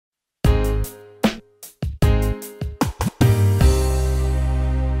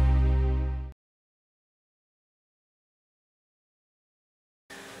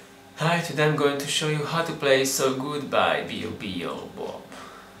Hi, today I'm going to show you how to play So Good by B.O.B or B.O.B.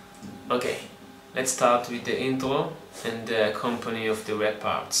 Okay, let's start with the intro and the accompany of the rap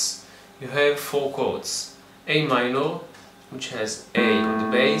parts. You have 4 chords. A minor, which has A on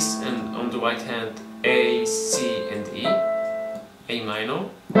the bass, and on the right hand A, C and E. A minor.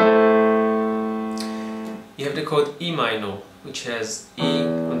 You have the chord E minor, which has E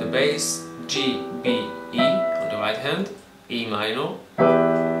on the bass, G, B, E on the right hand, E minor.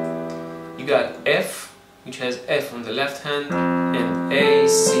 You got F, which has F on the left hand, and A,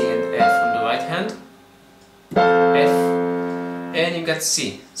 C and F on the right hand. F. And you got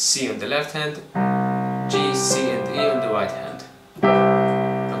C. C on the left hand, G, C and E on the right hand.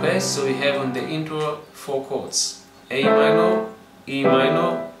 Okay, so we have on the intro 4 chords. A minor, E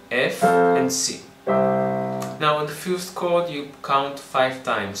minor, F and C. Now on the first chord you count 5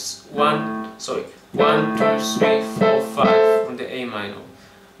 times. 1, 2, 3, 4, 5 on the A minor.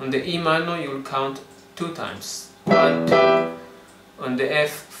 On the E minor you will count 2 times. 1, 2. On the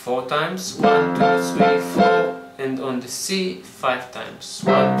F 4 times. 1, 2, 3, 4. And on the C 5 times.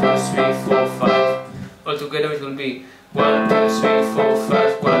 1, 2, 3, 4, 5. Altogether it will be 1, 2, 3, 4,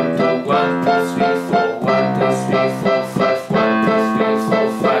 5. 1, 2, 1, 2, 3, 4. 1, 2, 3, 4, 5. 1, 2, 3, 4,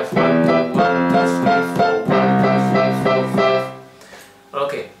 5. 1, 2, 1, 2, 3, 4. 1, 2, 3, 4, 5.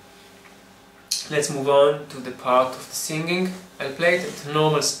 Okay. Let's move on to the part of the singing. I'll play it at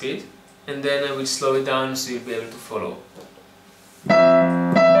normal speed and then I will slow it down so you'll be able to follow.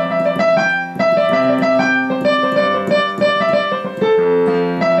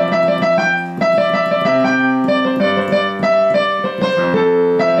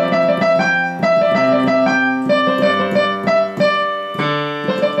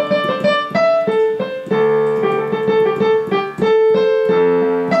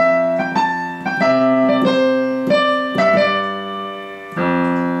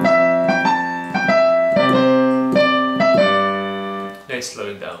 Let's slow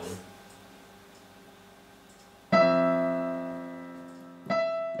it down.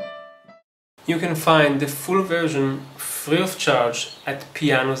 You can find the full version free of charge at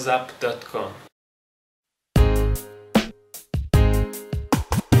pianozap.com.